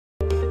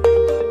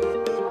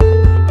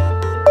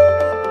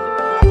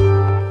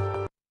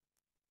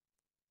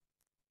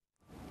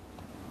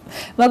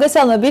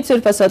მოგესალმებით,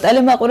 ძვირფასო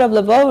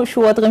ტელემაყურებლებო,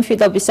 შუადღე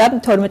მშვიდობისა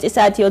 12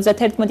 საათი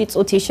 31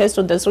 წუთი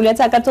შესრულდა სრულიად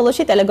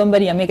საქართველოში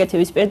ტელეკომპანია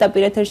მეგათევის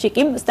პირდაპირ ეთერში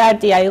კი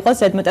სტარტი აიღო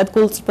ზედმეტად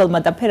გულწრფელმა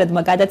და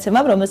ფერადმა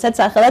გადაცემამ, რომელსაც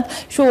სახელად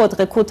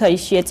შუადღე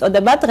ქუთაისში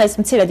ეწოდება. დღეს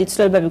მცირედი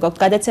ცვლილებები გვაქვს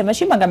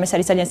გადაცემაში, მაგრამ ეს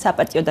არის ძალიან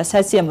საპატიო და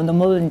სასიამოვნო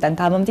მოვლენიდან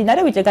გამომდინარე,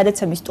 ვიდრე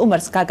გადაცემის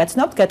სტუმარს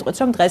გაგაცნობთ, გეტყვით,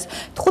 რომ დღეს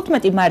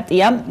 15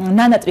 მარტია,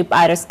 ნანატრი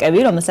პარასკევი,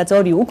 რომელსაც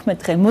ორი უქმე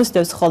დღე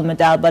მოსდევს ხოლმე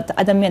და ალბათ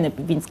ადამიანები,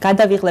 ვინც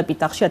გადავიღლებით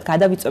და ხშირად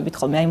გადავიწვევით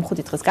ხოლმე აი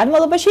 5 დღის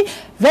განმავლობაში,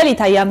 ველით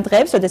აი ამ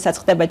დღეებს, როდესაც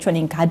ხდება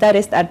ჩვენი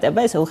გადარესტარტება,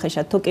 ესე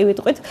უხეშად თუ კი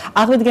ვიტყვით,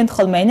 აღვიდგენთ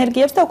ხოლმე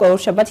ენერგიებს და უკვე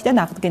ორშაბათიდან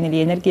აღდგენილი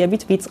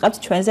ენერგიებით ვიწყებთ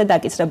ჩვენზე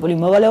დაკისრებული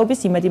მოვალეობის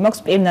იმედი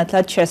მაქვს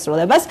პირნათლად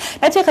შესრულებას.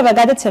 რაც ეხება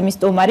გადაცემის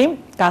სტუმარი,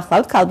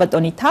 გახლავთ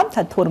ქალბატონი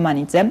თამთა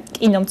თურმანიძე,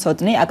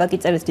 ინომცოდნე, აკაკი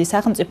წერეთლის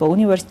სახელმწიფო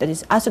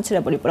უნივერსიტეტის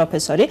ასოცირებული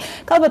პროფესორი.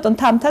 ქალბატონ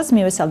თამთას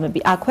მივესალმები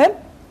აქვე.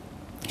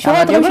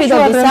 შუადღე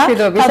მშვიდობისა,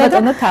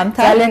 ქალბატონო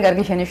თამთა. ძალიან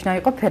კარგი შენიშვნა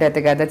იყო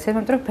ფერადი გადაცემა,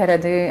 იმიტომ რომ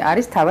ფერადი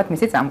არის თავად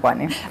მისი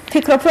წამყვანი.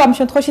 ფიქრობ, რომ ამ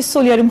შემთხვევაში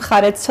სულიერი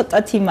მხარე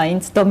ცოტათი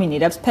მაინც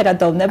დომინირებს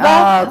ფერადოვნება.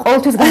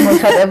 ყოველთვის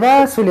გამოიხატება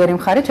სულიერი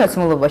მხარე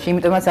ჩაცმულობაში,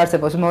 იმიტომაც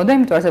არსებობს მოდა,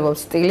 იმიტომ არსებობს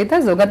სტილი და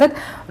ზოგადად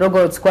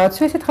როგორც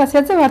გვაცვი, ესეთ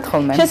ხასიათზე ვართ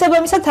ხოლმე.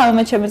 შესაბამისად,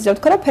 თამამად შემიძლია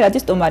ვთქვა, რომ ფერადი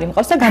სტუმარი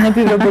მყავს და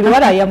განებივრებული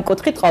ვარ აი ამ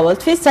კუთხით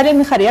ყოველთვის. ძალიან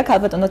მიხარია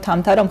ქალბატონო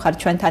თამთა, რომ ხარ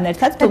ჩვენთან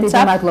ერთად, თუმცა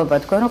მადლობა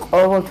თქვენ, რომ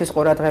ყოველთვის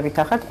ყურადღებით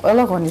ახართ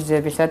ყველა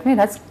ღონისძიებისადმი,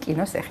 რაც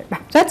კინოს ეხება.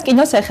 რაც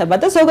კინოს ეხება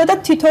და ზოგადად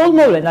თითოეულ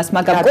მოვლენას,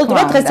 მაგრამ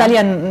კულტურა დღეს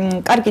ძალიან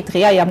კარგი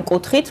დღეა აი ამ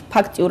კუთხით.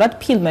 ფაქტიურად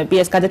ფილმები,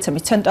 ეს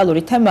გადაცემის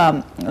ცენტრალური თემა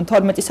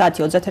 12 საათი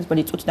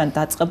 31 წუთიდან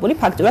დაწყებული,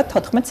 ფაქტიურად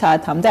 14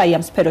 საათამდე აი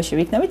ამ სფეროში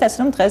ვიქნებით, ასე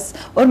რომ დღეს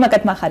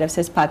ორმაგად მახარებს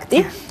ეს ფაქტი.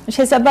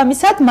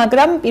 შესაბამისად,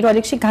 მაგრამ პირველ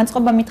რიგში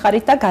განწყობა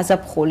მითხარით და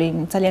გაზაფხული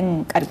ძალიან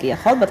კარგია,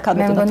 ხო? ალბათ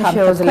ქალბატონო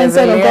თამთა,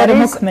 თქვენზე როგორ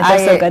მოქმედა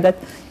ზოგადად?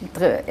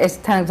 ეს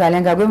თან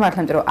ძალიან გაგვიმართლა,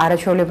 იმიტომ რომ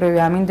არაჩვეულებრივი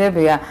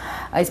ამინდებია.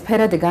 აი ეს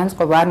ფერადი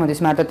განწყობა არ მოდის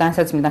მარტო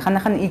ტანსაცმლიდან,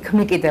 ხან-ხან იქ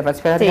მიკიდება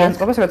ფერადი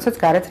განწყობას, როდესაც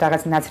გარეთ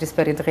რაღაც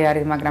ნაცრისფერი დღე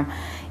არის, მაგრამ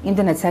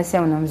იმდენად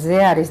სასიამოვნო მზე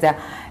არის და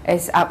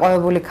ეს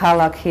აყვავებული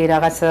ქალაქი,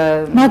 რაღაც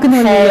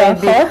მაგნოლია,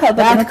 ხო?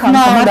 ქალბატონო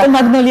თამთა, მარტო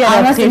მაგნოლია რა.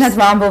 ამასაც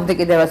ვამბობდი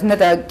კიდევაც,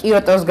 უნდა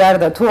კიოტოს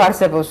გარდა თუ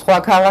არსებობს სხვა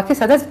ქალაქი,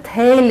 სადაც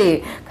მთელი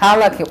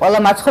ქალაქი, ყველა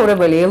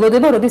მაცხოვრებელი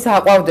ელოდება, როდის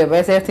აყვავდება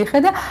ეს ერთი ხე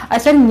და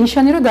ეს არის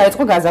ნიშანი, რომ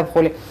დაიწყო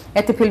გაზაფხული.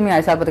 ერთი ფილმი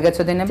არის ალბათ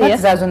გეცოდინებათ,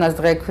 ზაზუნას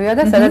დღე ქვია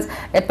და სადაც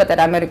ერთ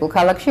პატარა ამერიკულ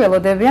ქალაქში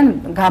ელოდებიან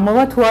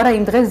გამოვა თუ არა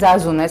იმ დღეს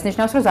ზაზუნა. ეს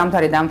ნიშნავს, რომ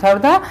ზამთარი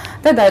დამთავრდა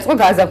და დაიწყო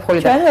გაზაფხული.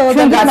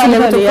 ჩვენ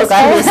გაცილებით უფრო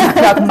კარგი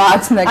საქმე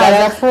მაცნე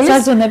გაზაფხული.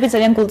 ზაზუნები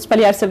ძალიან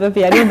გულწრფელი არსებები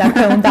არიან,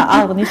 აქვე უნდა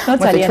აღვნიშნოთ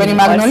ძალიან. ჩვენი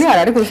მაგნოლია არ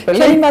არის გულწრფელი?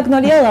 ჩვენი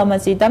მაგნოლია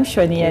ლამაზი და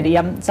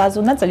მშვენიერია.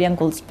 ზაზუნა ძალიან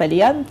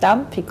გულწრფელია და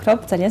ფიქრობ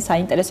ძალიან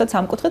საინტერესოა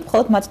ამ კუთხით,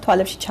 მხოლოდ მათ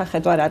თვალებში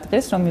ჩახედვა რა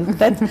დღეს, რომ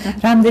მივხვდეთ,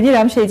 რამდენი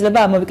რამ შეიძლება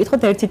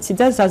ამოვიკითხოთ ერთი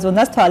ციდა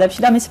ზაზუნას თვალებში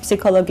და მის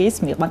ფსიქოლოგიის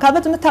მიღმა.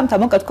 ქალბატონო თამთა,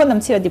 მოკეთ გქონდა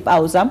მცირედი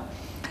პაუზა.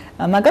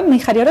 მაგრამ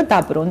მიხარია რომ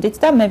დაბრუნდით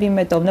და მე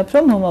ვიმედოვნებ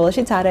რომ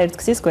მომავალშიც არაერთ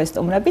გზის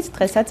გვესტუმრებით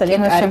დღესაც ძალიან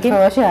კარგი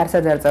შემთხვევაში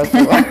არსად არ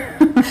წავწვა.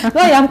 ну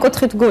აი ამ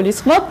კუთხით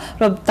გულისხმობ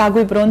რომ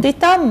დაგვიბრუნდით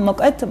და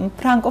მოკლედ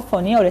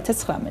ფრანკოფონია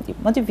 2019.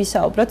 მოდი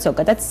ვისაუბროთ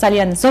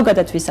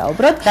ზოგადად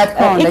ვისაუბროთ.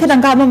 იქიდან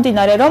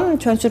გამომდინარე რომ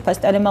ჩვენ სურფას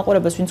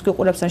ტელემაყურებელს ვინც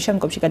გვიყურებს ან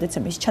შემდგომში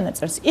გადაცემის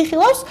ჩანაწერს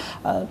იხილავს,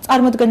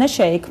 წარმოდგენა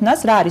შეიქმნას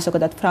რა არის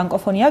ზოგადად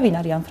ფრანკოფონია, ვინ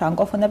არიან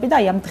ფრანკოფონები და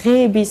აი ამ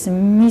დღეების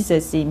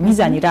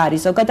მიზანი რა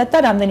არის ზოგადად და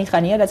რამდენი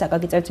ხანია რაც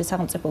აკაკი წერეთლის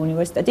სახელმწიფო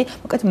უნივერსიტეტი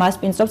მოკლედ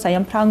მასპინძლობს აი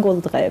ამ ფრანგულ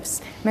დღეებს.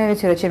 მე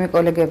ვიცი რომ ჩემი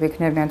კოლეგები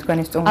იქნებიან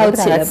თქვენი სტუმრები,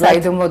 რაღაც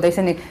საიდუმლო და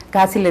ისინი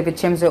გაცილებით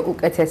ჩემზე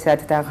უკეთესად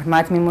და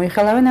ღრმად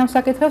მიმოიხილავენ ამ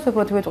საკითხებს,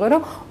 უბრალოდ ვიტყვი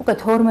რომ უკვე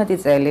 12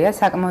 წელია,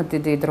 საკმაოდ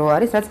დიდი დრო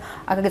არის, რაც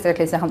აკაკი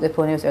წერეთლის სახელმწიფო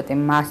უნივერსიტეტი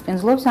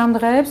მასპინძლობს ამ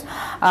დღეებს.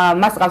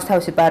 მას ყავს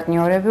თავისი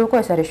პარტნიორები უკვე,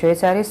 ეს არის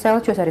შვეიცარიის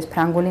საელჩო, ეს არის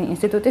ფრანგული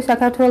ინსტიტუტი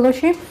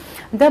საქართველოში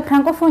და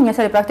ფრანკოფონია ეს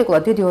არის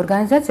პრაქტიკულად დიდი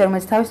ორგანიზაცია,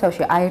 რომელიც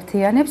თავისთავში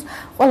აერთიანებს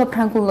ყველა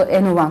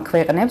ფრანგულენოვან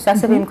ქვეყნებს,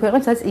 ასევე იმ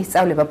ქვეყნებს, სადაც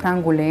ისწავლება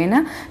ფრანგული ენა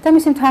და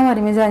მისი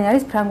მთავარი მიზანი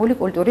არის ფრანგული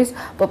კულტურის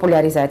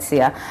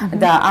პოპულარიზაცია.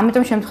 და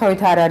ამიტომ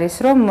შემთხვევით არ არის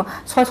რომ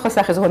სხვა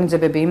სახის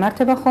ღონისძიებები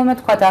იმართება ხოლმე,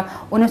 თქვა და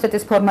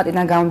უნივერსიტეტის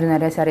ფორმატიდან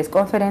გამომდინარე ეს არის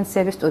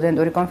კონფერენციები,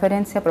 სტუდენტური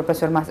კონფერენცია,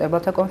 პროფესორ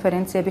მასწავლებელთა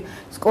კონფერენციები,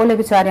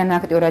 სკოლებიც არიან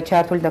აქტიურად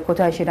ჩართული და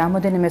ქუთაისში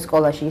რამოდენიმე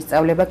სკოლაში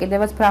ისწავლება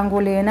კიდევაც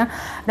ფრანგული ენა.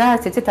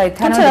 რაც იცით, აი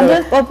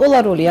თანადროულად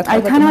პოპულარულია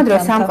თანადროულად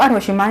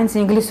სამყაროში მაინც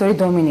ინგლისური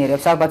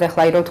დომინირებს. ალბათ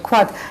ახლა რო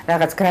თქვათ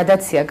რაღაც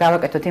გრადაცია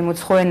გავაკეთოთ იმ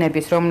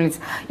უცხოენების, რომელიც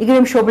იგივე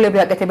მშობლები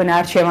აკეთებენ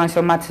არჩევანს,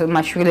 რომ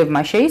მათ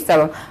შვილებმა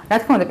შეისწავლონ. რა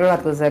თქმა უნდა, პირველ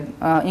ადგილზე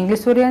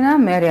ინგლისური ენა,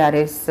 მერე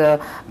არის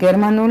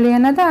გერმანული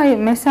ენა და აი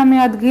მესამე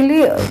ადგილი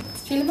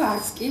შეიძლება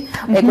არც კი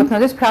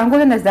ეკუთვნოდეს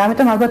ფრანგულ ენას და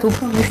ამიტომ ალბათ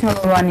უფრო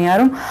მნიშვნელოვანია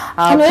რომ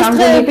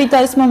ფრანგული და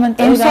ეს მომენტი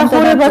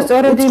ემსახურება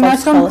სწორედ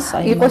იმას რომ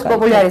იყოს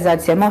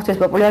პოპულარიზაცია, მოხდეს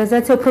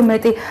პოპულარიზაცია, უფრო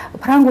მეტი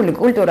ფრანგული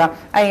კულტურა,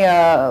 აი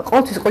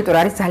ყოველთვის კულტურა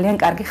არის ძალიან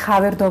კარგი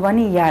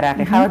ხავერდოვანი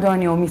იარაღი,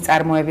 ხავერდოვანი ომის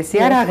წარმოების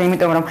იარაღი,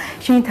 იმიტომ რომ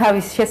შენ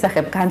თავის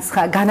შესახებ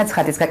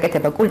განაცხადის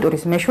გაკეთება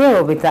კულტურის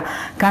მეშვეობით და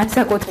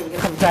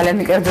განსაკუთრებით ძალიან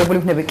მიკერძებული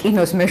ვქნები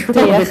კინოს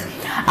მეშვეობით,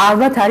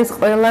 ალბათ არის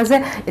ყველაზე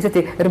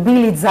ესეთი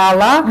რბილი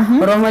ძალა,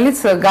 რომელიც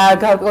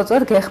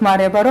გარკვეულწილად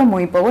გეხმარება რომ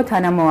მოიპოვოთ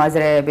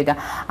თანამოაზრეები და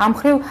ამ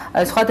მხრივ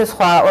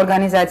სხვადასხვა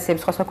ორგანიზაციები,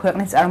 სხვა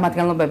ქვეყნის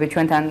წარმომადგენლობები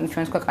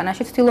ჩვენს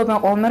ქვეყანაში ცდილობენ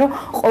ყოველმე რომ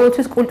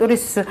ყოველთვის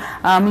კულტურის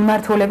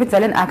მიმართულებით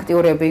ძალიან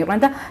აქტიურები იყვნენ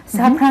და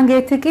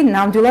საფრანგეთი კი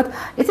ნამდვილად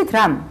იცით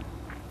რა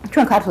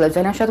ჩვენ ქართველებს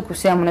ძალიან շատ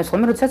გუსიამოვნებს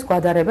ხოლმე, როდესაც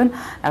გვადარებენ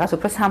რაღაც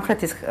უფრო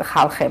სამხრეთის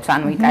ხალხებს,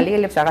 ანუ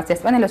იტალიელებს, რაღაც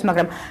ესპანელებს,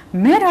 მაგრამ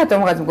მე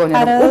რატომღაც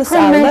მგონია, რომ უფრო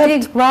მეტი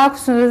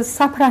გვაქვს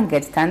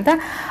საფრანგეთთან და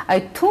აი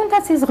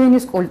თუნდაც ის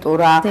ღვინის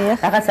კულტურა,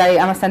 რაღაც აი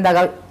ამასთან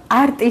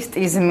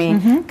არტისტიზმი,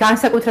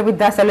 განსაკუთრებით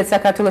დასავლეთ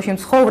საქართველოში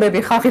მცხოვრები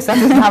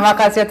ხალხისათვის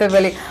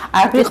დამახასიათებელი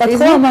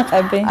არტისტიზმი.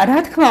 რა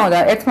თქმა უნდა,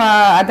 ერთმა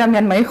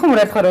ადამიანმა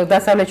იხუმრა ერთხელ რომ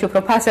დასავლეთში უფრო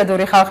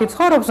ფასადური ხალხი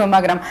ცხოვრობს,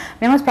 მაგრამ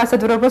მე მას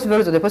ფასადურობას ვერ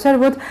ვუწოდებ.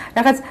 უბრალოდ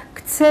რაღაც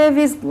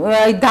ქცევის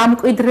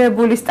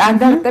დამკვიდრებული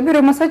სტანდარტები,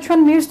 რომელსაც ჩვენ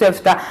მივსდევთ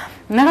და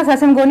რაღაც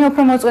ასე მგონია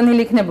უფრო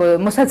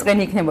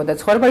მოსაწყენი იქნებოდა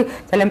ცხოვრება,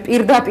 ძალიან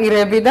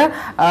პირდაპირები და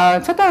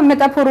ცოტა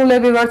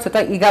მეტაფორულები ვარ, ცოტა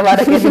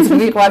იგავარაკებიც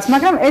მიყვარს,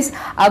 მაგრამ ეს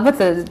ალბათ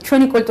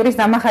ჩვენი კულტურის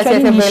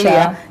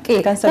დამახასიათებელია. კი,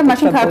 და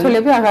მაშინ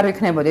ქართველები აღარ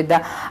ვიქნებოდით და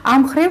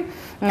ამ მხრივ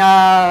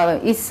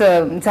ის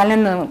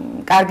ძალიან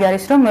კარგი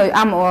არის რომ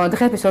ამ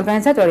დღეების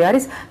ორგანიზატორი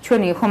არის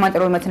ჩვენი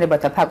ჰუმანიტარულ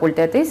მეცნიერებათა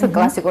ფაკულტეტის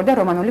კლასიკური და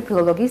რომანული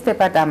ფილოლოგიის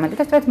დეპარტამენტი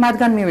და სწორედ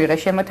მათგან მივიღე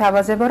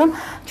შემოთავაზება რომ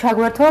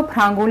ჩაგვერთო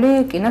ფრანგული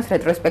კინოს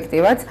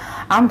რეტროსპექტივაც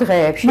ამ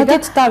დღეებში.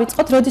 მოდით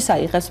დავიწყოთ, როდის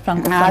აიღეს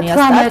ფრანგოფონია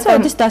სტარტს,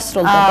 როდის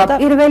დასრულდება და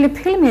პირველი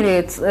ფილმი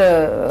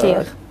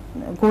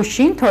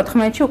გუშინ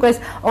 14-ში უკვე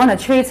ოღონდ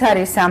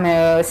შვეიცარიის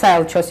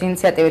საელჩოს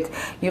ინიციატივით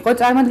იყო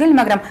წარმოდგენილი,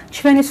 მაგრამ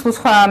ჩვენი სულ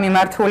სხვა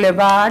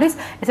მიმართულება არის.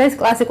 ეს არის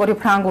კლასიკური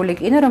ფრანგული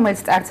კინო, რომელიც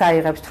სტარტს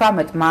აიღებს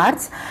 18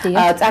 მარტს.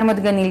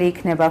 წარმოდგენილი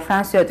იქნება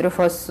ფრანსუა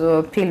ტრუფოს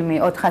ფილმი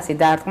 400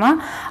 დარტყმა.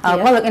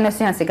 ყველა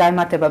კინოსეანსი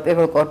გაიმართება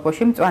პირველ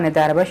კორპუსში, მწვანე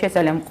დარბაზში,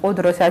 ძალიან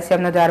მყუდრო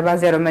სასიამოვნო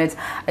დარბაზი, რომელიც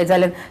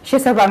ძალიან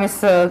შესაბამის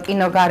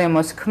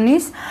კინოგარემოს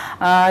ქმნის.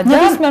 და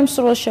ის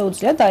მემსრულს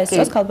შეუძლია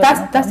დაესწროს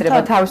ქალბატონთა. დასწრება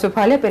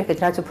თავისუფალია, პირიქით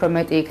რაც უფრო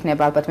მეტი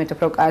იქნება, ალბათ მით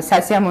უფრო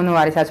სასიამოვნო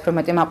არის, რაც უფრო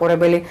მეტი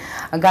მაყურებელი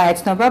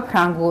გაეცნობა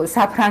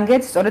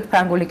საფრანგეთს, სწორედ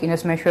ფრანგული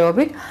კინოს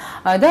მეშვეობით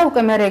და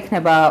უკვე მერე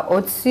იქნება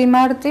 20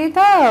 მარტი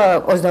და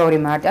 22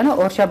 მარტი, ანუ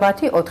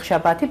ორშაბათი, 4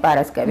 შაბათი,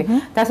 პარასკევი.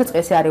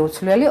 დასაწყისი არის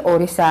უცვლელი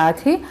 2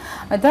 საათი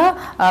და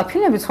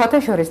ფილმები სხვათა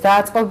შორის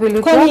დააწყობილი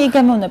იყო. თქვენი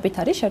გემოვნებით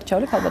არის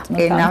შერჩეული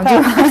ქალბატონთა.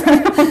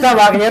 და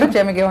ვაღიარო,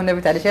 ჩემი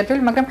გემოვნებით არის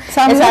შერჩეული, მაგრამ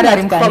ეს არ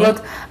არის მხოლოდ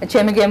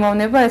ჩემი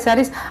გემოვნება, ეს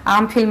არის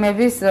ამ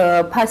ფილმების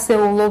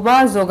ფასეულობა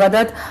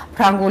ზოგადად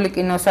ფრანგული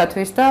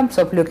კინოსათვის და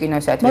მსოფლიო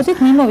კინოსათვის. მოდით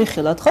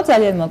მიმოვიხილოთ, ხო,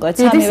 ძალიან მოკლედ.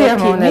 სამივე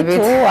ფილმი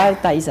თუ არ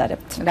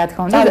დაიზარებთ. რა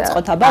თქმა უნდა,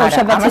 დავიწყოთ აბა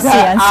ორშაბათის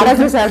სეანსი.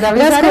 არასდროს არ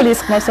დავიზარებ. რას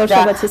გულისხმობს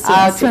ორშაბათის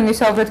სეანსი? ჩვენ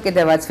ვისაუბრეთ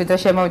კიდევაც, ვიდრე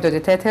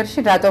შემოვიდოდით ეთერში,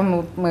 რატომ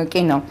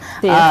კინო.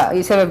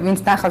 ისევე ვინც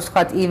ნახავს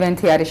თქვა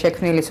ივენთი არის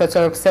შექმნილი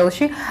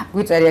სოციალურ-ქსელში,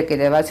 გვიწერია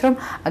კიდევაც, რომ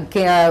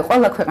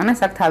ყველა ქვეყანას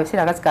აქვს თავისი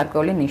რაღაც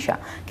გარკვეული ნიშა.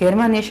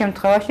 გერმანიის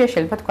შემთხვევაში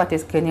შეიძლება თქვა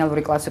ეს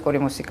გენიალური კლასიკური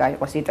მუსიკა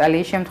იყოს,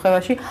 იტალიის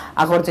შემთხვევაში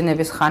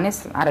აღორძინების ხანის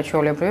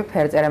არაჩვეულებრივი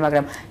ფერწერა,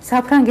 მაგრამ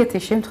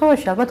საფრანგეთის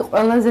შემთხვევაში ალბათ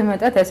ყველაზე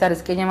მეტად ეს არის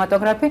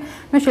კინემატოგრაფი,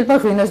 ну შეიძლება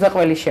ღვინოს და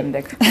ყველის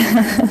შემდეგ.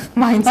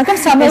 მაგრამ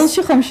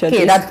სამეულში ხომ შედის?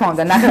 კი, რა თქმა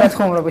უნდა, ნახევარ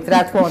ხუმრობით,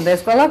 რა თქმა უნდა,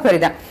 ეს ყველაფერი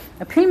და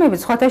ფილმები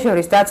სხვათა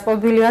შორის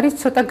დაწყობილი არის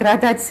ცოტა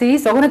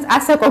გრადაციის, ოღონდ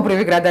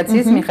ასაკობრივი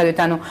გრადაციის მიხედვით,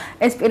 ანუ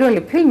ეს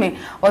პირველი ფილმი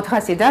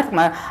 400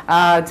 დარტყმა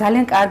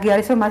ძალიან კარგი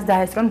არის, რომ მას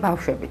დაესწრონ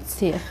ბავშვებიც.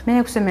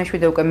 მე-6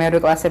 მე-7 უკვე მერვე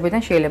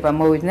კლასებიდან შეიძლება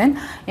მოვიდნენ,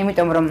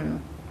 იმიტომ რომ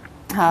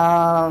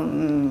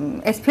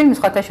ეს ფილმი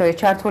სხვათა შორის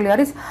ჩართული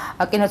არის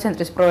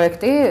კინოცენტრის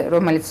პროექტი,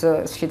 რომელიც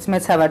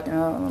მეც ვარ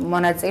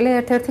მონაწილე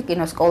ერთ-ერთი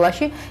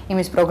კინოსკოლაში,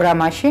 იმის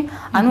პროგრამაში.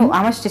 ანუ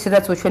ამას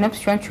ისედაც უჩვენებს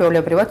ჩვენ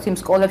ჩვეულებრივად იმ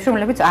სკოლებში,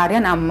 რომლებიც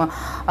არიან ამ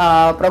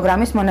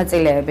პროგრამის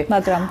მონაწილეები.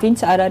 მაგრამ ვინც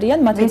არ არიან,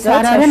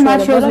 მათ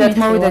შეუძლიათ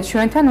მოვიდეთ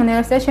ჩვენთან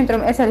უნივერსიტეტში, იმიტომ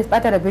რომ ეს არის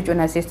პატარა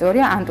ბიჭუნას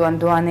ისტორია, ანტუან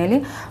დუანელი,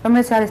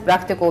 რომელიც არის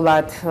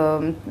პრაქტიკულად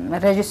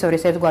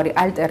რეჟისორის ერთგვარი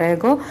ალტერ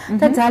ეგო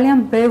და ძალიან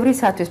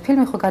ბევრისათვის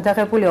ფილმი ხო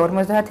გადაღებულია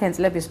 50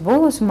 წლების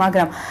ბოლოს,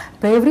 მაგრამ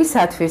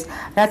ბევრისათვის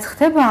რაც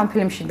ხდება ამ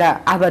ფილმში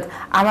და ალბათ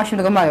ამაში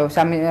მდგომარეობს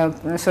ამ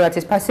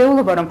სურათის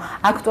ფასეულობა, რომ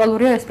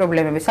აქტუალურია ეს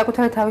პრობლემები,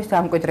 საკუთარი თავის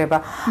დამკვიდრება,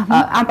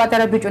 ამ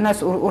პატარა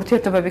ბიჭუნას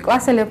ურთიერთობები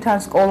კლასელებთან,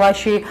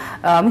 სკოლაში,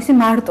 მისი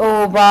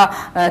მარტოობა,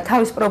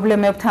 თავის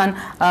პრობლემებთან,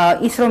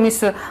 ის რომ ის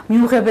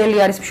მიუღებელი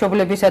არის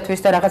მშობლებისათვის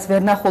და რაღაც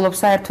ვერ ნახულობს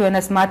საერთო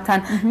ენას მათთან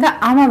და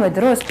ამავე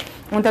დროს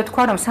უნდა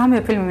თქვა, რომ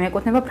სამივე ფილმი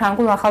მიეკუთვნება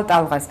ფრანგულ ახალ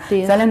ტალღას.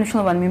 ძალიან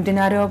მნიშვნელოვან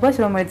მიმდინარეობას,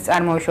 რომელიც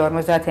წარმოიშვა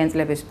 50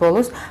 წლების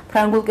ბოლოს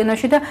ფრანგულ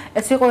კინოში და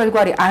ეს იყო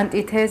ერთგვარი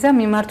ანტითეზა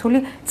მიმართული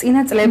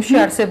წინა წლებში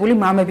არსებული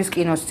მამების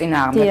კინოს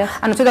წინააღმდეგ.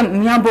 ანუ ცოტა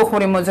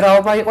მიამბოხური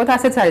მოძრაობა იყო და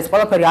ასეც არის,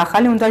 ყველაფერი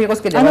ახალი უნდა იყოს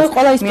კიდევ. ანუ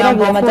ყველა ის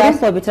პრობლემა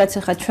დაახლოებით, რაც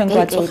ახლა ჩვენ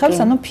გვაწუხებს,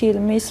 ანუ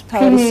ფილმის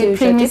თავისი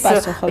სიუჟეტი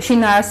პასუხობს.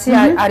 შინაარსი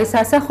არის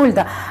ასახული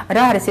და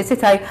რა არის,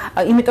 იცით, აი,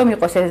 იმიტომ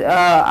იყოს ეს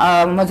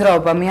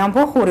მოძრაობა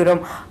მიამბოხური, რომ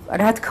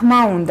რა თქმა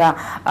უნდა,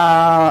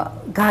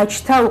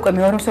 გაჩნდა უკვე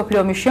მეორე მსოფლიო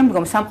ომის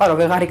შემდგომ სამყარო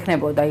ვეღარ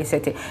იქნებოდა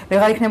ისეთი.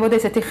 ვეღარ იქნებოდა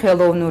ესეთი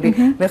ხელოვნური,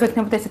 ვეღარ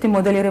იქნებოდა ესეთი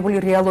მოდელირებული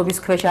რეალობის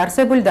ქვეშ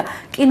არსებული და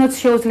კინოც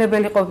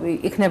შეუძლებელი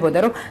იქნებოდა,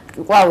 რომ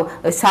კვლავ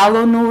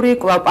სალონური,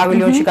 კვლავ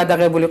პავილიონში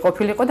გადაღებული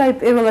ყოფილიყო და აი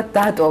პირველად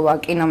დატოვა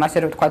კინომ, ასე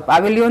რომ ვთქვათ,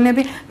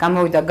 პავილიონები,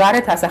 გამოვიდა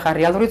გარეთ, ასახა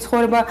რეალური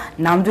ცხოვრება,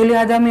 ნამდვილი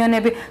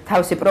ადამიანები,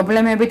 თავისი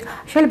პრობლემებით.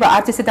 შეიძლება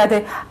არც ესე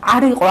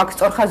არ იყო აქ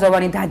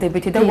სწორხაზოვანი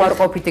დადებითი და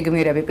უარყოფითი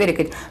გმირები.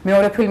 პირიქით,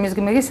 მეორე ფილმის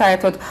გმირი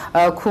საერთოდ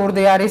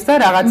ქურდი არის და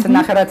რაღაც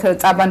ნახევრად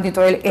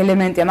წაბანდიტო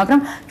ელემენტია, მაგრამ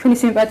ჩვენი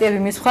სიმპათიები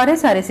მის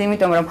მხარეს არის,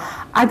 იმიტომ რომ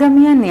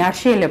ადამიანი არ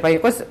შეიძლება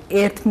იყოს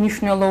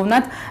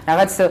ერთმნიშვნელოვნად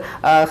რაღაც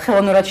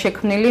ხელოვნურად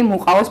შექმნილი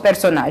მუყაოს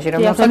პერსონაჟი,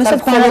 რომელსაც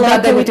მხოლოდ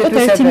დადებითი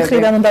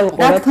თვისებები უნდა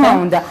ვიყუროთ. რა თქმა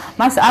უნდა,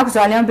 მას აქვს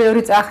ძალიან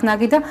ბევრი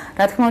წახნაგი და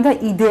რა თქმა უნდა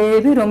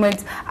იდეები,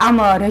 რომელიც ამ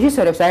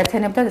რეჟისორებს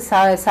აერთიანებდა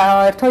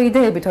საერთო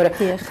იდეები, თორე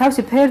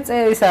თავისი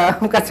ფერწერისა,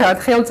 უკაცრავად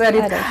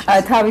ხელწერით,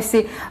 თავისი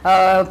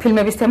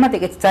ფილმების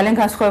თემატიკით ძალიან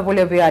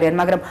განსხვავებულები არიან,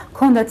 მაგრამ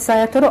ქონდათ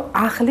საერთო რომ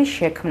ახლის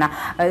შექმნა,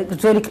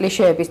 ძველი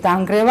კლიშეების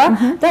დანგრევა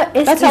და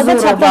ეს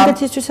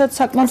საფრანგეთისთვისაც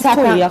საკმაოდ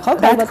რთულია, ხო?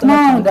 რა თქმა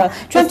უნდა.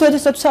 ჩვენ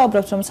თვითონაც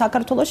საუბრობთ, რომ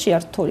საქართველოში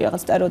არ რთულია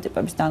რაღაც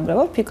სტერეოტიპების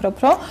დანგრევა, ვფიქრობ,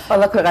 რომ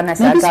ყველა ქვეყანას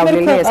აქვს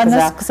გავლილი ეს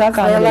გზა.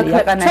 ყველა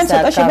ქვეყანას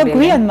აქვს. ჩვენ ცოტა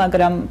გვიან,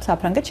 მაგრამ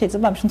საფრანგეთ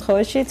შეიძლება ამ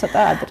შემთხვევაში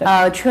ცოტა ადრე.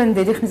 ჩვენ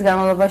დიდი ხნის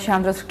განმავლობაში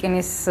ამ დროს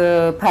რკინის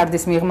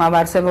ფარდის მიღმა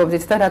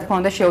ვარსებობდით და რა თქმა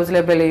უნდა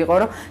შეუძლებელი იყო,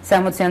 რომ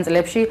 60-იან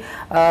წლებში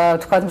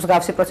თქვათ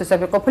მსგავსი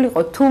პროცესები ყოფილიყო,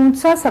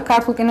 თუმცა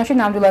საქართველოს კინოში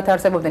ნამდვილად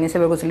არსებობდნენ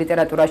ისევე როგორც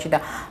ლიტერატურაში და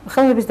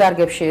ხელოვნების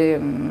დარგებში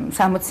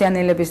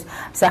 60-იანელების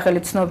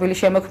სახელით ცნობილი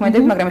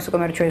შემოქმედები, მაგრამ ეს უკვე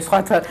მე ჩვენი სხვა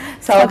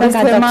საუბრის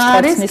თემა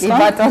არის, კი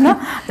ბატონო,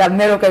 და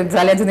მე რო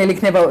ძალიან ძნელი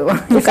იქნება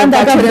უკან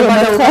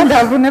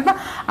დაბრუნება,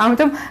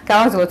 ამიტომ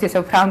გავაზრდოთ ისე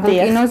ფრანგულ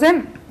კინოზე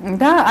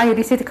და აი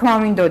რისი თქმა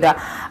მინდოდა.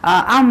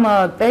 ამ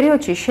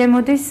პერიოდში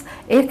შემოდის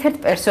ერთ-ერთ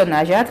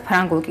პერსონაჟად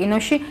ფრანგულ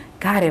კინოში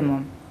გარემო.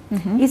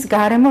 ის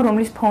გარემო,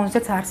 რომლის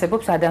ფონზეც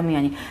არსებობს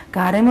ადამიანი,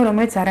 გარემო,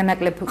 რომელიც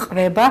არანაკლებ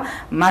ყვება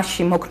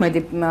მასში მოქმედი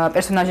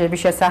პერსონაჟების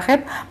შესახებ,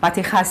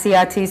 მათი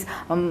ხასიათის,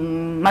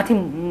 მათი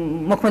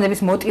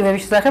მოქმედების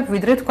მოტივების შესახებ,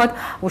 ვიდრე თქვათ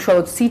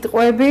უშუალოდ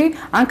სიტყვები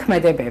ან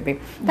ქმედებები.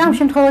 და ამ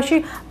შემთხვევაში,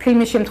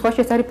 ფილმის შემთხვევაში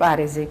ეს არის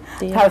პარიზი.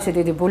 თავისი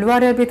დიდი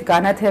ბულვარებით,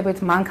 განათებით,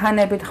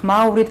 მანქანებით,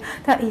 ხმაურით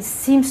და ის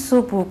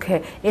სიმსუბუქე,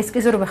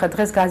 ესკიზური ხა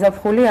დღეს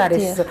გაზაფხული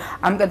არის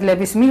ამ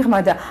კედლების მიღმა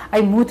და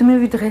აი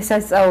მუდმივი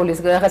დღესასწაულის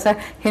რაღაცა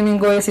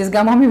ჰემინგუეის ის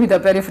გამომივიდა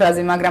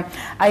პერიფრაზი, მაგრამ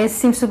აი ეს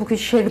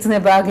სიმსუბუქის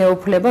შეგრძნება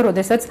აგეუფლება,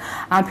 როდესაც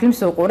ამ ფილმს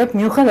უყურებ,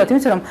 მიუხედავად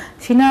იმისა, რომ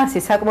შინაარსი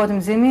საკმაოდ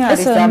მძიმე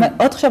არის და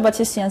 4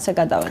 შაბათის სეანსზე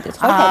გადავედით,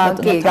 ხო?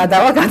 კი,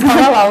 გადავა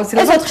აუცილებლად.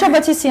 ეს 4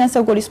 შაბათის სეანსზე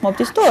გულისხმობთ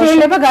ის თუ?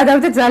 შეიძლება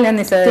გადავდეთ ძალიან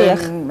ისე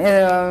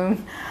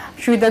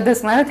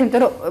შვიდადასნარად,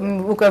 იმიტომ რომ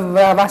უკვე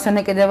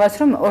ვასანე კიდევაც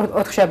რომ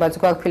 4 შაბათს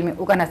გვაქვს ფილმი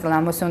უკანასკნელ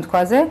ამოსონ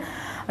თქვაზე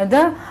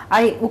და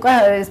აი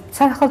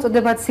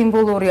სახელწოდებაც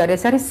სიმბოლური არის,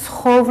 ეს არის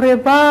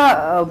ცხოვრება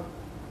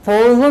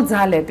ბოლო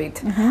ძალებით.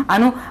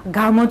 ანუ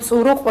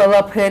გამოწურო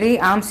ყველაფერი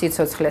ამ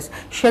სიცოცხლეს.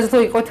 შეძლო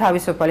იყო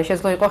თავისუფალი,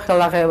 შეძლო იყო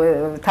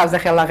თავზე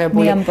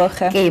ხელაღებული.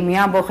 კი,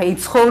 მიამბოხე,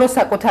 იცხოვრო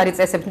საკუთარი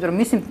წესებით, იმიტომ რომ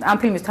მისი ამ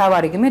ფილმის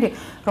თავარი გმირი,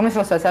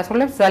 რომელსაც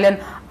ასრულებს ძალიან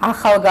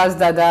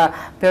ახალგაზრდა და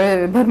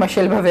ბევრმა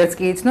შეიძლება ვერც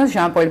კი იცნოს,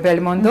 ჟან-პოლ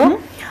ბელმონდო.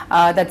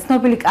 და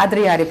ცნობილი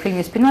კადრი არის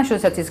ფილმის ფინალში,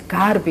 როდესაც ის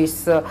გარბის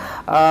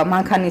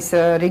მანქანის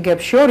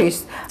რიგებს შორის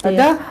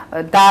და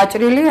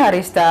დააჭრილი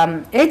არის და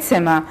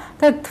ეცემა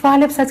და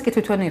თვალებსაც კი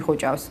თვითონ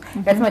იხუჭავს.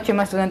 ერთმა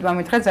ჩემმა სტუდენტმა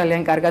მითხრა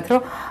ძალიან კარგად,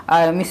 რომ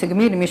მისი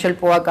გმირი მიშელ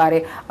პუაკარი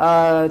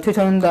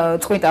თვითონ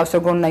წყვიტავს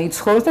როგორ უნდა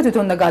იცხოვროს და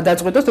თვითონ უნდა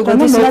გადაწყვიტოს როგორ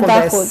უნდა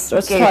მოხდეს.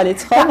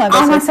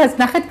 ამასაც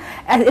ნახეთ,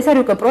 ეს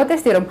არის უკვე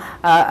პროტესტი, რომ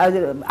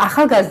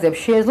ახალგაზრდებს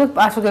შეეძლოთ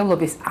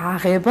პასუხისმგებლობის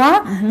აღება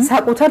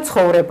საკუთარ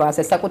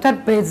ცხოვრებაზე, საკუთარ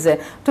ბედზე,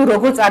 თუ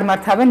როგორ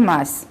წარმართავენ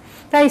მას.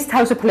 და ის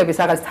თავისუფლების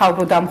რაღაც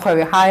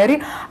თავბრუდამხვევი ჰაერი,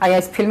 აი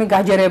ეს ფილმი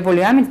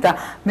გაჯერებული ამით და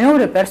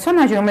მეორე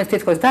პერსონაჟი, რომელიც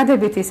თითქოს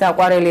დადებითი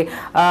საყვარელი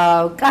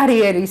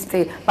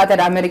კარიერისტი,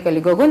 პატარა ამერიკელი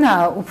გოგონა,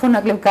 უფრო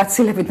ნაკლებ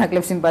გაცილებით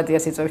ნაკლებ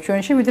სიმპათიას იწვევს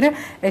ჩვენში, ვიდრე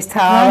ეს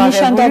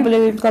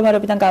ნიშანდობლივი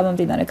მდგომარეობიდან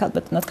გამომდინარე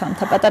ქალბატონო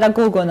თამთა, პატარა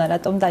გოგონა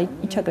რატომ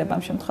დაიჩაგრება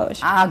ამ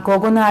შემთხვევაში?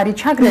 გოგონა არ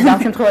იჩაგრება, ამ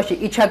შემთხვევაში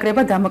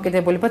იჩაგრება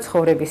დამოკიდებულება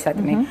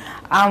ცხოვრებისადმი.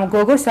 ამ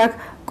გოგოს აქვს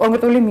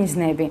კონკრეტული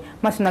მიზნები.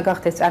 მას უნდა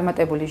გახდეს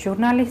წარმატებული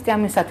ჟურნალისტი,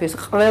 ამისათვის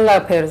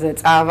ყველაფერზე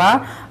წავა,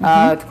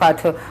 თქვათ,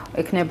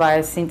 ექნება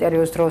ეს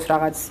ინტერვიუს დროს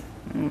რაღაც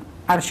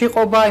არ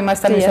შეყობა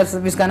იმასთან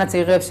ვისგანაც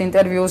იღებს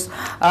ინტერვიუს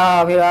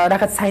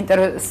რაღაც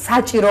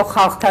საჭირო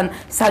ხალხთან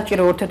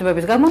საჭირო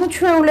ურთიერთობების გამო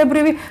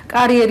ჩვეულებრივი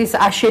კარიერის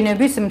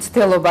აშენების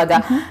მცდელობა და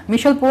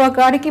მიშელ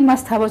პუაკარი კი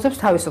მას თავაზობს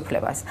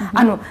თავისუფლებას.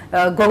 ანუ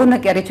გოგონა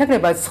კი არ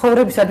იჩაგრება,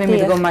 ცხოვრებისადმი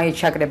მიდგომა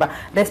იჩაგრება,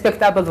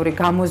 რესპექტაბელური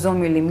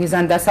გამოზომილი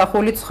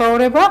მიზანდასახული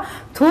ცხოვრება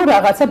თუ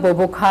რაღაცა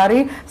ბობოქარი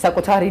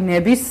საკუთარი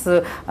ნების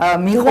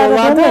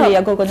მიღოვა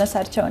და გოგონას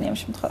არჩევანი ამ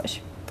შემთხვევაში.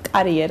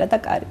 კარიერა და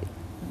კარიერა.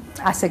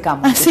 ასე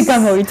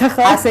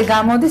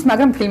გამოდის,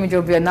 მაგრამ ფილმი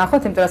ჯობია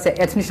ნახოთ, იმიტომ რომ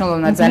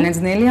ერთმნიშვნელოვნად ძალიან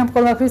ძნელი ამ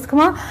ყველაფრის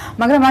თქმა,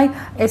 მაგრამ აი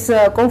ეს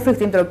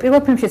კონფლიქტი, იმიტომ რომ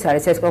პირველ ფილმშიც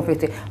არის ეს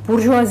კონფლიქტი,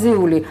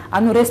 ბურჟუაზიული,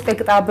 ანუ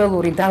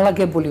რესპექტაბელური,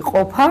 დალაგებული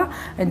ყოფა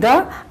და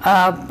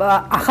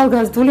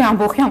ახალგაზრდული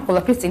ამბოხი ამ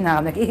ყველაფრის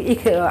წინააღმდეგ.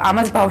 იქ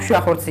ამას ბავშვი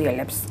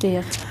ახორციელებს.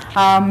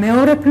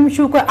 მეორე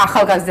ფილმში უკვე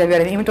ახალგაზრდები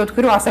არიან, იმიტომ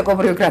თქვი რომ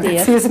ასაკობრივი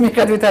გრადაციის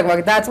მიხედვით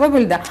აქვს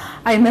დაწყობილი და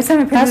აი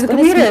მესამე ფილმის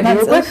გმირები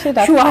უკვე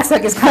შუა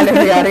ასაკის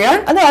ქალები არიან.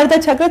 ანუ არ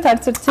დაჩაგრეთ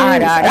არც ერთი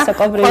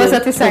ასაკობრივი.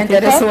 ყველასათვის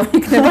საინტერესო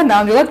იქნება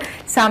ნამდვილად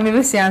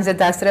სამივე სეანსზე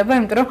დასწრება,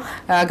 იმიტომ რომ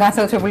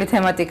განსაკუთრებული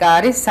თემატიკა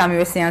არის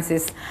სამივე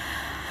სეანსის.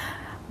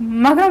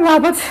 მაგრამ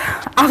ალბათ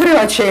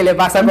აღრევად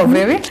შეიძლება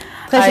ასაკობრივი.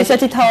 დღეს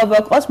ისეთი თაობა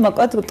ყავს,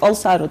 მოკლედ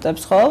ტოლს არ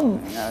უტებს, ხო?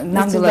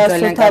 ნამდვილად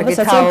ძალიან კარგი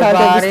თაობა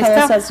არის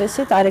და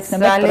საზრისით არ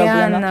ექნება პრობლემა.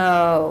 ძალიან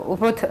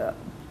უბრალოდ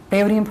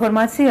ბევრი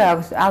ინფორმაცია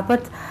აქვს,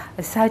 ალბათ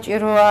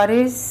საჭირო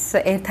არის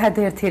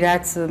ერთადერთი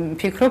რაც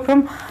ვფიქრობ, რომ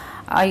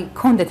აი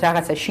კონდეთ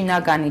რაღაცა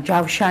შინაგანი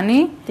ჯავშანი,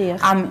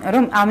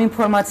 რომ ამ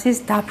ინფორმაციის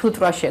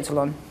დაფილტრვა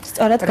შეძლონ.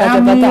 სწორად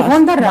გადება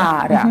და რა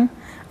არა.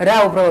 რა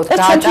უბრალოდ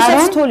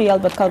დაატარონ რთული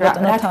ალბათ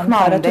ქალბატონო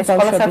თამთა ეს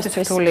ყველასათვის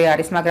რთული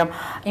არის, მაგრამ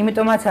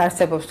იმიტომაც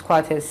არსებობს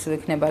თქვათ ეს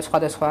იქნება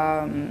სხვადასხვა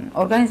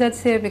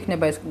ორგანიზაციები,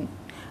 იქნება ეს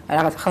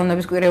რაღაც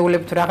ხელოვნების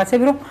კვირეულები თუ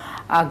რაღაცები, რომ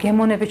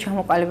გემონების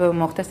ჩამოყალიბება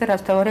მოხდეს და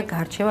რაც თავარი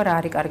გარჩევა რა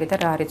არის კარგი და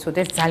რა არის ცუდი,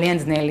 ეს ძალიან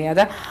ძნელია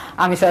და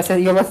ამის ასე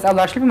იოლად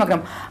სწავლა არ შეიძლება,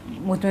 მაგრამ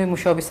მუდმივი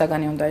მუშაობის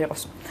საგანი უნდა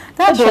იყოს.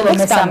 და ბოლო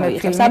მესამე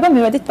ფილმი. აბა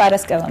მივედით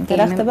პარასკევამდე,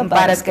 რა ხდება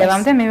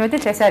პარასკევამდე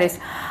მივედით, ეს არის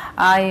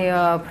აი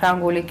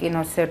ფრანგული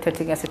კინოს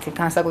ერთ-ერთი ასეთი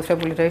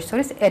განსაკუთრებული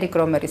რეჟისორის ერიკ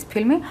რომერის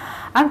ფილმი.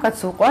 ამ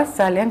კაცს უყვარს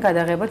ძალიან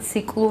გადაღება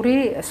ციკლური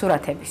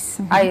სურათების.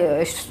 აი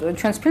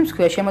ჩვენს ფილმს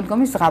ქვია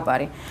შემოდგომის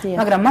ზღაპარი,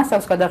 მაგრამ მას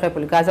აქვს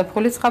გადაღებული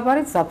გაზაფხულის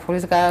ზღაპარი,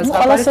 ზაფხულის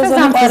ზღაპარი და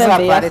ზამთრის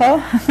ზღაპარი.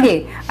 კი,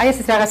 აი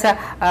ესეც რაღაცა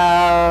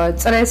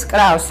წრეს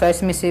კრავს ეს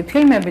მისი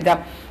ფილმები და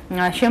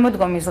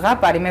შემოდგომის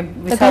ზღაპარი მე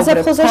ვისაუბრებ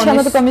გაზაფხულზე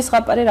შემოდგომის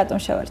ზღაპარი რატომ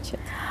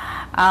შევარჩიეთ?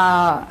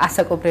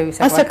 ასაკობრივი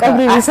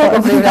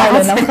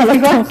ახალგაზრდები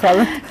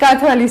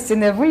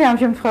გათვალისწინებული ამ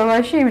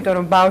შემთხვევაში, იმიტომ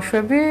რომ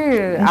ბავშვები,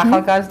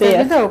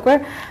 ახალგაზრდები და უკვე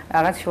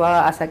რაღაც შუა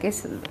ასაკის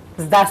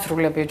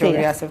დასრულები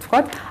ჯობია ასე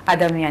ვთქვათ,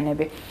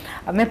 ადამიანები.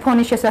 მე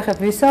ფონის შესახებ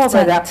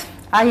ვისაუბრე და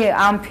აი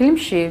ამ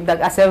ფილმში და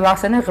ასე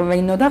ვახსენე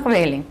ღვინო და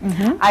ყველი.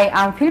 აი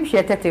ამ ფილმში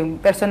ერთ-ერთი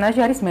პერსონაჟი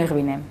არის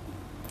მეღვინე.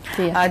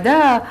 და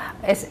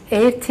ეს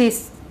ერთის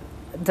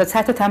და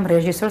საერთოდ ამ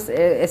რეჟისორს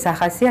ეს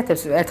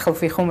ახასიათებს, ერთხელ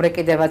ვიხუმრე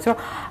კიდევაც, რომ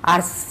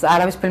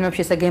არავის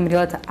ფილმებში ესე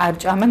გემრიელად არ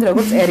ჭამენ,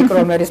 როგორც ერიკ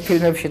რომერის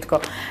ფილმებში თქო.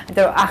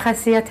 იმიტომ რომ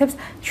ახასიათებს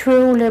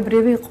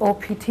ჩვეულებრივი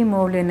ყოფითი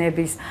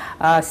მოვლენების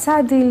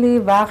სადილი,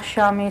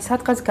 ვახშამი,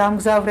 სადღაც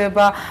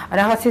გამგზავრება,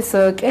 რაღაცის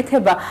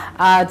კეთება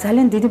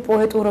ძალიან დიდი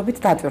პოეტურობით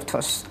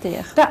დატვირთოს.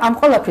 და ამ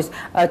ყველაფრის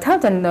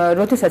თავიდან,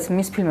 როდესაც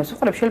მის ფილმებს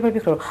ვუყურებ, შეიძლება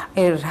ვფიქრო,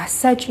 რა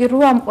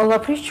საჭიროა ამ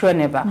ყველაფრის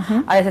ჩვენება.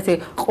 აი ესეთი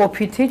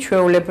ყოფითი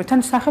ჩვეულებრივთან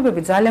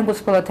სახებები ძალიან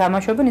გულწრფელად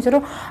თამაშობენ, ისე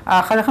რომ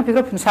ხალხი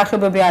ფიქრობ,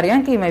 სახებები არიან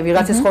კი მე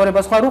ვიღაცის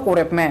ხოვრებას ხარ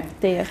უყურებ მე.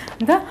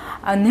 და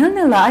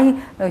ნელ-ნელა აი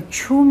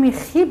ჩუმი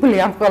ხიბლი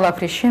ამ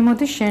ყველაფრის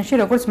შემოდის შენში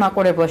როგორც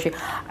მაყურებლოში.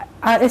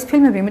 ეს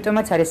ფილმები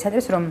იმიტომაც არის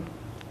საინტერესო, რომ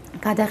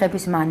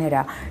გადაღების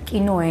მანერა,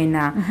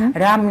 კინოენა,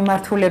 რა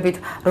მიმართულებით,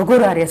 როგორ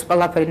არის ეს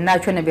ყველაფერი,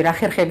 ნაჩვენები, რა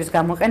ხერხების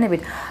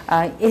გამოყენებით,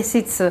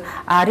 ესიც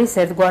არის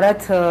ერთგვარად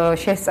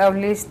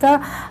შესწავლის და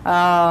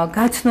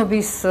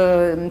გაცნობის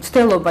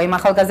ცდელობა იმ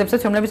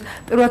ახალგაზრდებსაც, რომლებიც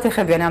პირველად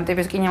ეხებიან ამ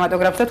ტიპის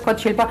კინემატოგრაფს და თქვა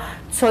შეიძლება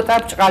ცოტა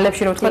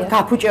ბრჭყალებში, რომ თქვა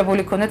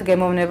გაფუჭებული ქონდეთ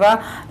გემოვნება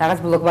რაღაც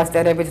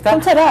ბლოკბასტერებით და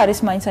თუმცა რა არის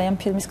მაინც აი ამ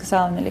ფილმის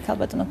გზავნილი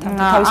ქალბატონო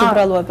თამთა თავის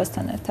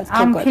უბრალოებასთან ერთად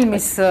ამ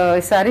ფილმის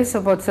ეს არის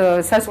უბრალოდ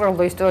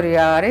საზღვაო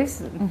ისტორია არის.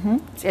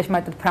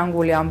 მარტო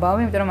ფრანგული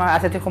ამბავი, იმიტომ რომ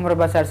ასეთი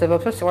ხუმრობაც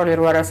არსებობს, რომ სიყვარული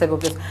რო არ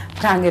არსებობდეს,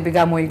 ფრანგები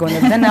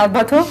გამოიგონებდნენ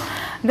ალბათო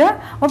და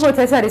უბრალოდ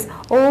ეს არის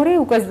ორი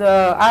უკვე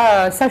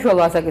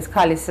საშუალო ასაკის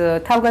ქალის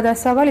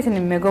თავგადასავალი, ისინი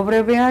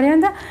მეგობრები არიან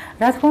და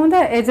რა თქმა უნდა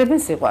ეძებენ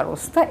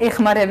სიყვარულს და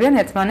ეხმარებიან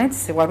ერთმანეთს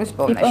სიყვარულის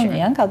პოვნაში.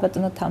 იპოვნიან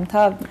ქალბატონო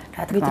თამთა,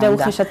 ვიდრე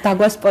უხეშად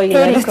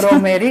დაგვასპოილერეთ.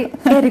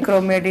 ერიკ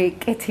რომერი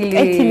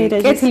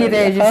კეთილი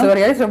რეჟისორი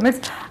არის, რომელიც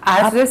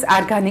არც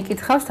არ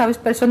განიკითხავს თავის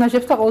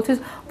პერსონაჟებს და ყოველთვის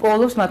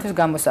პოულობს მათთვის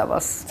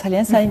გამოსავალს.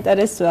 ძალიან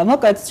საინტერესოა.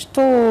 მოკლედ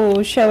თუ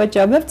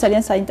შევეჯამებ,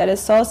 ძალიან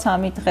საინტერესო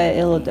 3 დღე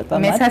ელოდება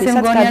მათ. მეც ასე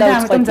მგონია და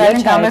ამიტომ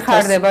ძალიან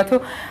გამეხარდება თუ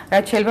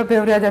რაც შეიძლება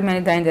ბევრი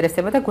ადამიანი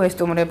დაინტერესდება და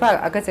გვესტუმრება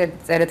აკაკი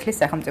წერეთლის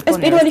სახელმწიფო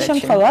უნივერსიტეტში. ეს პირველი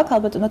შემთხვევაა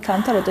ქალბატონო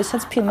თამთა,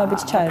 როდესაც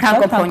ფილმებიც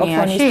ჩაერთვა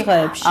ფრანგოფონის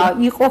დღეებში.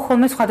 იყო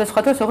ხოლმე სხვადასხვა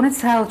დროს, ოღონდ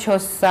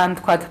საელჩოს ან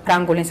თქვათ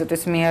ფრანგულ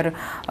ინსტიტუტის მიერ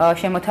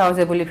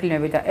შემოთავაზებული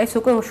ფილმები და ეს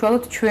უკვე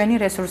უშუალოდ ჩვენი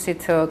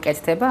რესურსით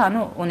კეთდება,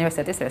 ანუ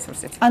უნივერსიტეტის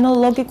რესურსით. ანუ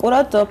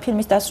ლოგიკურად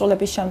ფილმის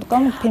დასრულების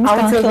შემდგომ ფილმის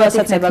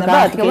განხილვასაც ექნება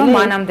ადგილი.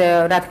 მანამდე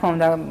რა თქმა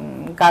უნდა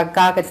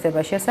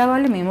გააკეთდება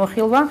შესავალი,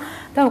 მიმოხილვა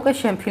და უკვე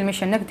ფილმის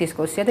შემდეგ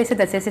დისკუსია და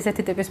ისედაც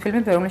ესეთი ტიპის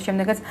ფილმები, რომლის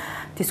შემდეგაც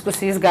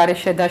დისკუსიის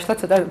გარეშე დაშლა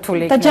ცოტა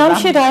რთული იქნება. და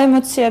ჯამში რა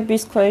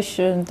ემოციების ქვეშ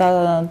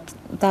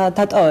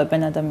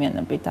დატოვებენ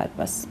ადამიანები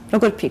დარბას?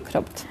 როგორ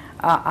ფიქრობთ?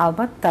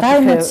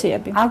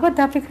 ალბათ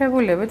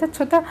დაფიქრებულები და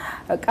ცოტა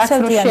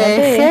კაცრო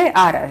შეეხე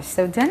არა,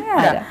 სევდიანი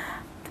არა.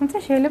 თუმცა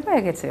შეიძლება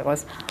ეგეც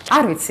იყოს.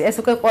 არ ვიცი, ეს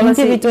უკვე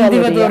ყველაზე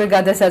ინდივიდუალური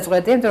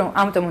გადასაწყვეტია, იმიტომ რომ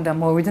ამიტომ უნდა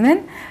მოვიდნენ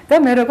და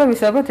მე როგორ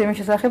ვისაუბროთ იმის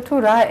შესახებ თუ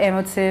რა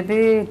ემოციები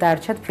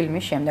დარჩათ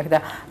ფილმის შემდეგ და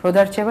რო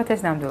დარჩებათ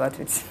ეს ნამდვილად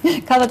ვიცი.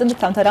 ქალბატონო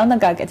თამთა, რა უნდა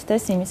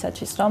გააკეთდეს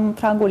იმისათვის, რომ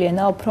ფრანგული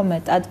ენა უფრო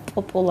მეტად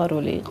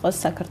პოპულარული იყოს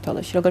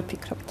საქართველოში, როგორ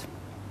ფიქრობთ?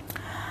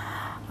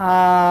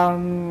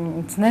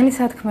 ძნელი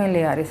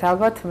სათქმელი არის.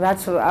 ალბათ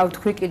რაც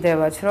ვთქვი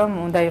კიდევაც, რომ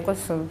უნდა იყოს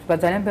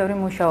ძალიან ბევრი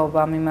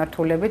მუშაობა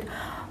მიმართულებით.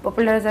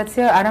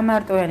 Popularizация არა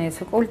მარტო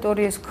ენის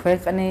კულტურის,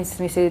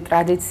 ქვეყნის, მისი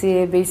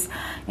ტრადიციების,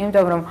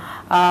 იმიტომ რომ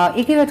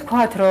იგივე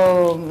თქვათ,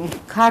 რომ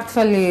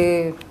ქართველი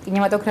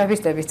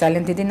კინემატოგრაფისტების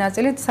ძალიან დიდი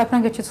ნაწილი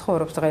საფრანგეთში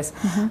ცხოვრობს დღეს.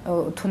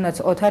 თუნდაც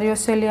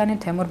ოთარიოსელიანი,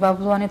 თემურ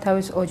ბაბლუანი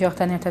თავის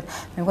ოჯახთან ერთად,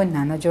 მე მგონი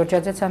ნანა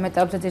ჯორჯაძეც ამ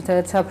ეტაპზე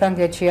ერთადაც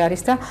საფრანგეთში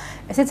არის და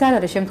ესეც არ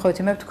არის შემთხვევით,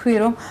 მე ვთქვი,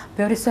 რომ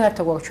ბევრი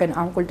საერთო გვაქვს ჩვენ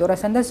ამ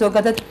კულტურასთან და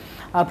ზოგადად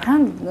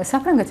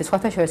საფრანგეთი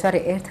სხვათა შორის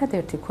არის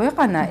ერთადერთი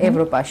ქვეყანა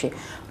ევროპაში,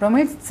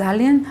 რომელიც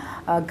ძალიან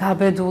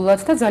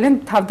გაბედულად და ძალიან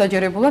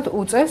თავდაჯერებულად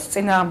უწევს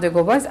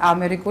წინააღმდეგობას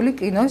ამერიკული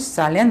კინოს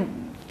ძალიან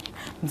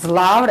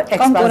ძლავრ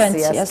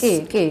ექსპანსიას.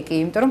 კი,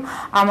 იმიტომ რომ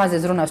ამაზე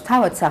ზრუნავს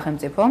თავად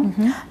სახელმწიფო.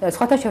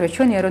 სხვათა შორის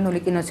ჩვენი ეროვნული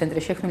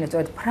კინოცენტრი შექმნილია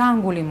სწორედ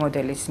ფრანგული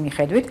მოდელის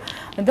მიხედვით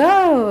და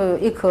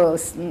იქ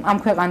ამ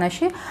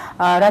ქვეყანაში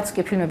რაც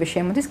კი ფილმები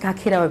შემოდის,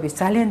 გაქირავების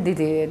ძალიან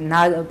დიდი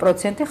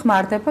პროცენტი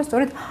ხმარდება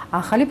სწორედ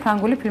ახალი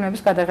ფრანგული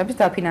ფილმების გადაღების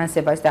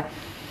დაფინანსებას და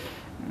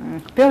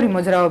ბევრი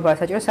მოძრაობაა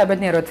საჭირო,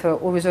 საბედნიეროდ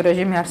უვიზო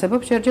რეჟიმი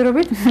არსებობს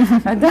ჯერჯერობით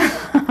და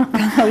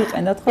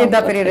გავიყენოთ ხოლმე.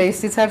 პირდაპირ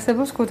რეისიც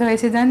არსებობს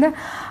ქუთაისიდან და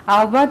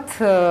ალბათ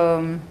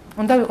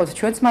უნდა ვიყოთ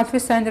ჩვენც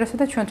მათთვის საინტერესო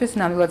და ჩვენთვის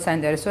ნამდვილად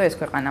საინტერესო ეს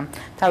ქვეყანა.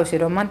 თავისი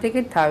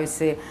რომანტიკით,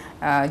 თავისი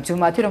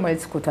ჯუმათი,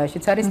 რომელიც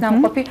ქუთაისშიც არის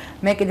დამყოფი.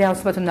 მე კიდევ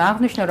ავსებოთ უნდა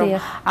აღნიშნო, რომ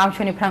ამ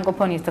ჩვენი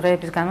ფრანკოფონიის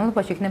დღეების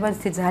განმავლობაში იქნება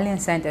ძალიან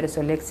საინტერესო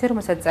ლექცია,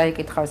 რომელსაც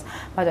წაიკითხავს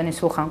ბატონი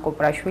სულხან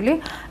კუპრაშვილი.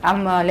 ამ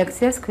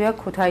ლექციას ქვია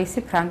ქუთაისი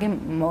ფრანგი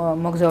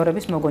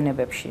მოგზაურების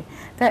მოგონებებში.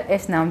 და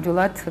ეს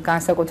ნამდვილად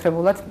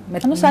განსაკუთრებულად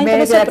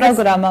საინტერესო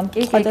პროგრამა,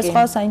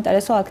 სხვადასხვა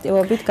საინტერესო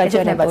აქტივობით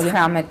გაჯერებული.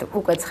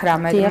 უკვე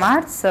 19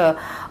 მარტს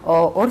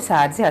 2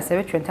 საათზე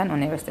ასევე ჩვენთან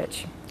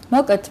უნივერსიტეტში.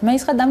 მოკეთ, მე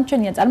ისხა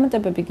დამჩენია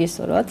წარმატებები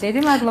გისურვოთ.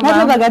 დიდი მადლობა.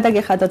 მადლობა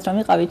გადაგიხადოთ, რომ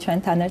იყავით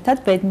ჩვენთან ერთად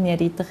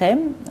ბედნიერი დღე.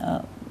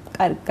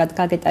 კარგად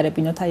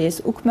გაგეტარებინოთ აი ეს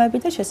უქმები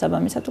და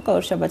შესაბამისად უკვე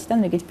ორშაბათიდან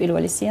რიგით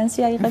პირველი სეანსი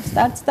აიღებს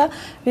სტარტს და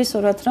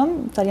ვისურვოთ, რომ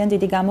ძალიან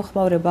დიდი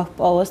გამოხმაურება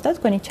ჰპოვოს და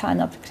თქვენი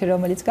ჩანაფიქრი,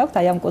 რომელიც გაქვთ,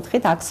 აი ამ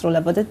კუთხით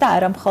აღსრულებოდეთ და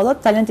არა მხოლოდ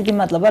ძალიან დიდი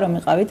მადლობა, რომ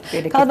იყავით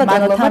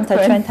ქალბატონო თამთა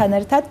ჩვენთან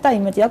ერთად და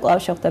იმედია კვლავ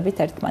შევხვდებით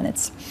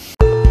ერთმანეთს.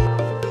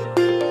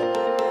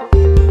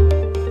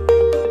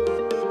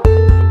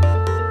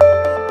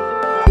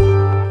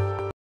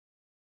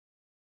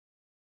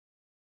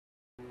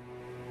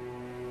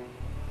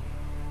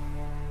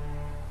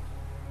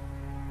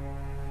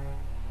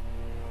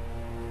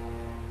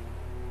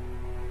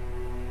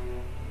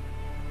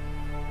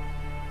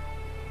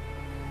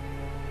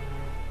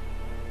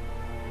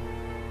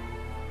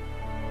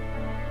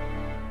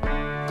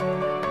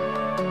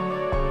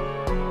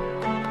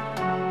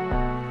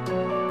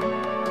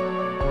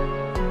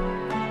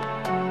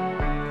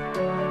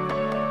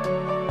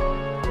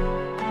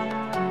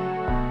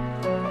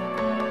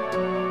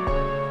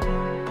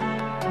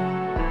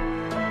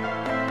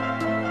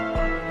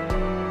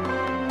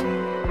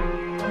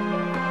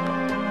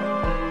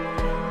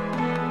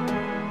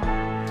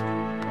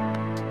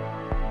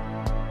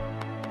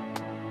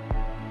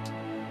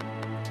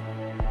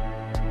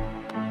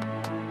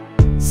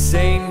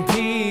 St.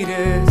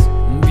 Peter's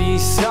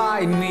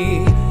beside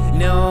me,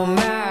 no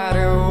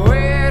matter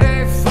where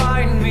they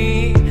find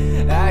me.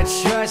 I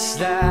trust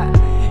that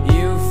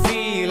you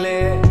feel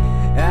it.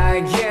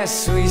 I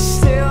guess we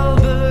still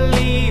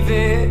believe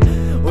it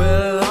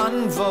will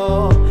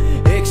unfold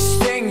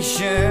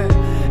extinction.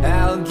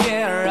 I'll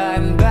get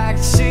right back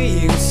to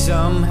you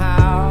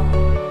somehow.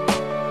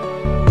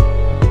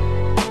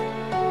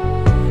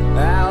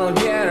 I'll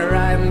get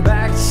right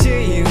back to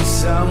you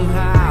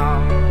somehow.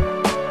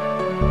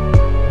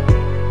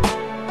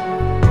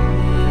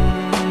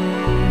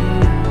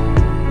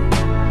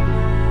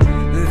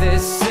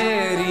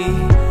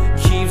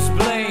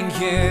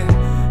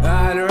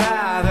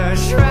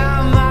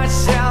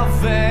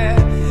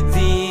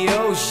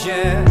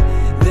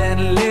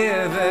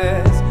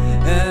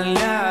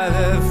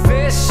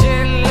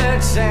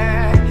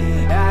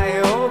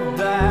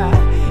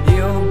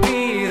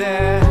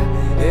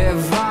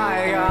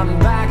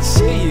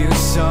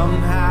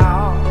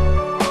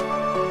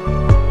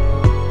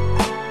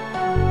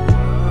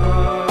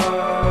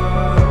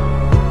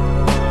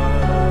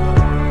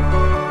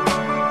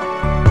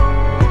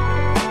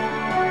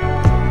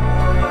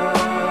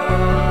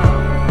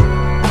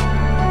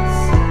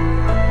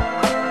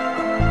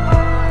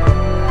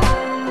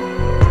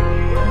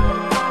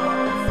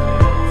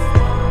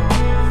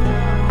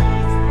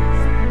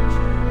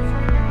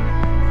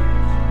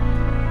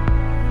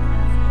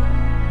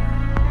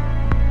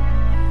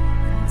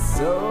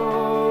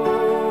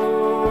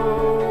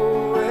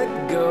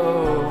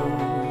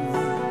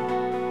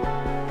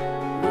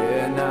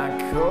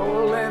 cold